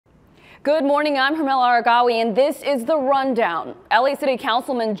Good morning, I'm Hermela Aregawi, and this is the rundown. LA City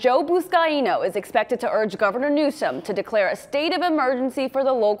Councilman Joe Buscaino is expected to urge Governor Newsom to declare a state of emergency for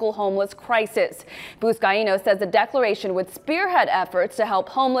the local homeless crisis. Buscaino says the declaration would spearhead efforts to help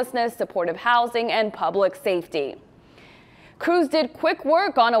homelessness, supportive housing, and public safety. Crews did quick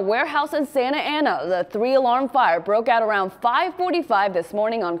work on a warehouse in Santa Ana. The 3-alarm fire broke out around 5:45 this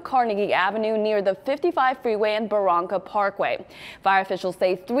morning on Carnegie Avenue near the 55 freeway and Barranca Parkway. Fire officials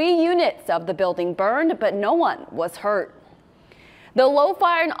say 3 units of the building burned, but no one was hurt. The low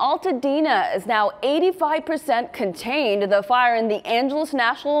fire in Altadena is now 85% contained. The fire in the Angeles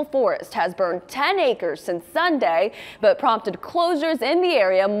National Forest has burned 10 acres since Sunday, but prompted closures in the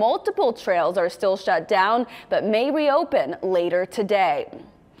area. Multiple trails are still shut down, but may reopen later today.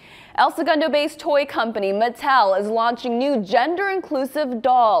 El Segundo-based toy company Mattel is launching new gender-inclusive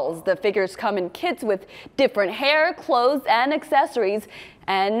dolls. The figures come in kits with different hair, clothes, and accessories.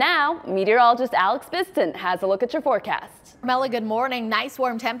 And now, meteorologist Alex Biston has a look at your forecast. Hermela, good morning. Nice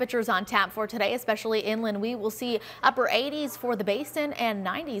warm temperatures on tap for today, especially inland. We will see upper 80s for the basin and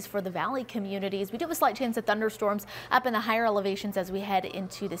 90s for the valley communities. We do have a slight chance of thunderstorms up in the higher elevations as we head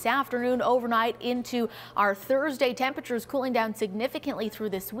into this afternoon, overnight into our Thursday. Temperatures cooling down significantly through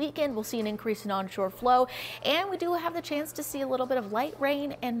this weekend. We'll see an increase in onshore flow, and we do have the chance to see a little bit of light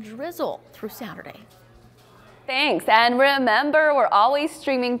rain and drizzle through Saturday. Thanks, and remember, we're always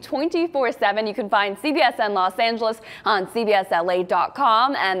streaming 24/7. You can find CBSN Los Angeles on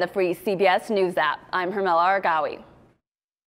CBSLA.com and the free CBS News app. I'm Hermela Aregawi.